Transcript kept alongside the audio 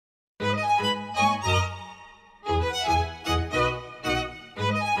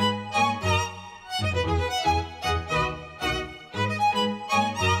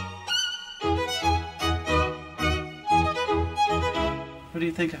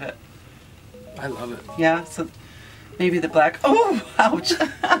think of it? I love it. Yeah, so maybe the black. Oh, ouch. Did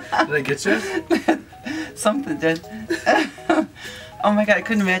I get you? Something did. Oh my god, I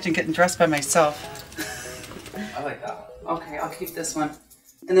couldn't imagine getting dressed by myself. I like that. Okay, I'll keep this one.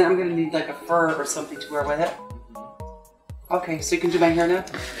 And then I'm gonna need like a fur or something to wear with it. Okay, so you can do my hair now?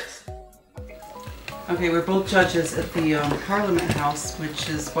 Yes. Okay, we're both judges at the Parliament House, which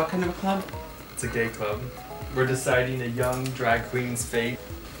is what kind of a club? It's a gay club. We're deciding a young drag queen's fate.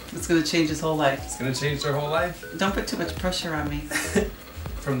 It's gonna change his whole life. It's gonna change their whole life. Don't put too much pressure on me.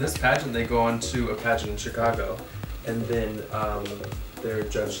 From this pageant, they go on to a pageant in Chicago, and then they're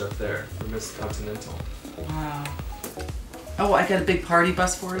judged up there for Miss Continental. Wow. Oh, I got a big party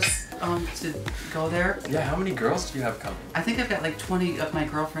bus for us to go there. Yeah, how many girls do you have coming? I think I've got like 20 of my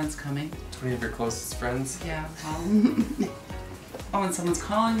girlfriends coming. 20 of your closest friends? Yeah. Oh, and someone's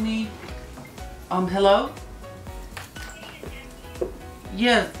calling me. Hello?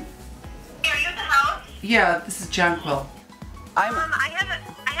 Yeah. Are you at the house? Yeah, this is John Quill. I have an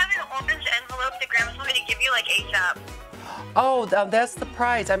orange envelope that Grandma's wanting to give you like ASAP. Oh, that's the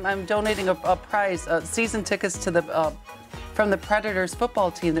prize. I'm donating a prize, season tickets to the from the Predators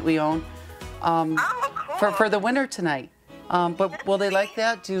football team that we own. Oh, cool. For the winter tonight. But will they like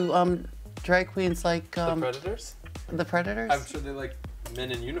that? Do drag queens like The Predators? the Predators? I'm sure they like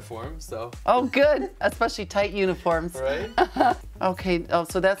men in uniform, so. Oh, good. Especially tight uniforms. Right? Okay. Oh,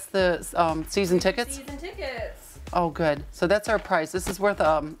 so that's the season tickets. Season tickets. Oh, good. So that's our prize. This is worth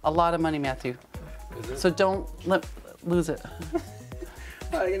a lot of money, Matthew. Is it? So don't lose it.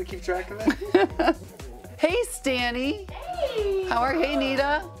 Are you gonna keep track of it? Hey, Stanny. Hey. How are you? Hey,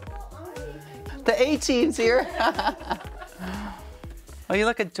 Nita. The A-team's here. Oh, you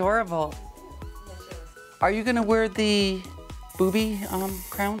look adorable. Are you gonna wear the booby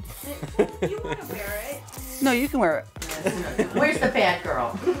crown? You want to wear it? No, you can wear it. Where's the bad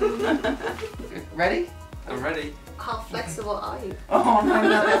girl? Ready? I'm ready. How flexible are you? Oh, I'm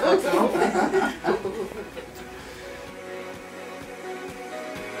not that flexible.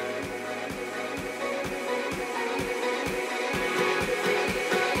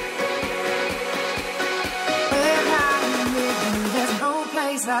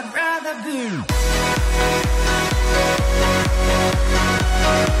 I'd rather be.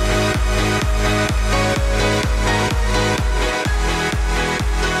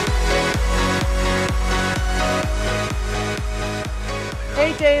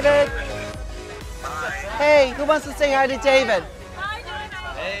 Hey, David. Hi. Hey, who wants to say hi to David?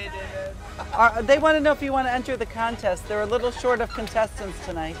 Hey, David. They want to know if you want to enter the contest. They're a little short of contestants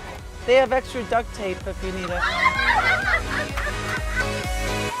tonight. They have extra duct tape if you need it.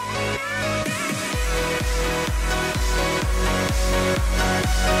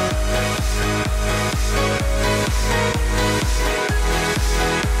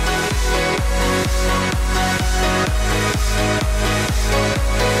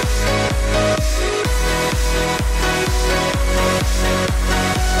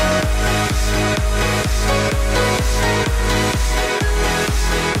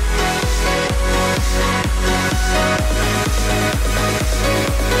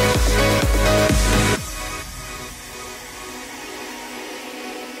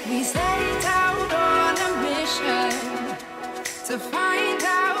 We set out on a mission to find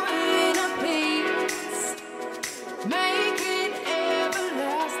our inner peace, make it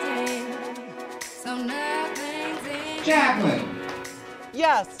everlasting, so nothing's in. Jacqueline,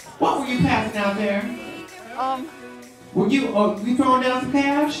 Yes. what were you passing out there? Were you throwing down some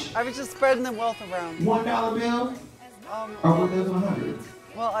cash? I was just spreading the wealth around. $1 bill? Um, Or were those 100s?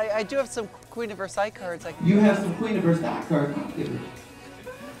 well, I do have some Queen of Versailles cards. You have some Queen of Versailles cards. I'll give it.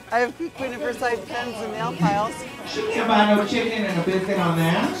 I have Queen of Versailles pens and nail files. She can't buy no chicken and a biscuit on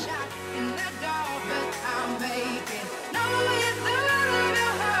that. In the dark, but I'm making. No, it's the love of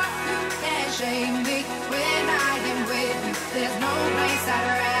your heart. You can't shame me when I am with you. There's no place I'd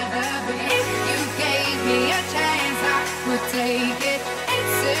rather be. If you gave me a chance, I would take it.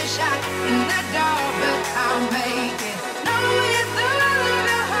 It's a shot in the dark, but I'll make it. No, it's the love of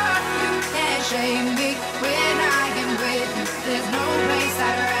your heart. You can't shame me when I am with you. There's no place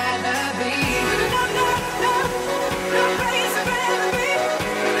I'd rather be. No, no, no, no place I'd rather be.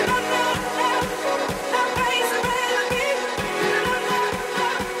 No, no, no, no place I'd rather be. No, no, no,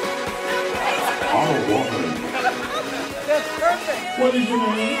 no place I'd rather be. Oh, woman. That's perfect. What is your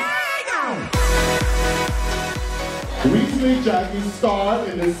name? Recently, Jackie starred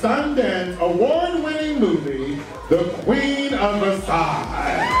in the Sundance award-winning movie, The Queen of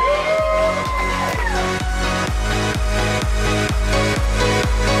Versailles.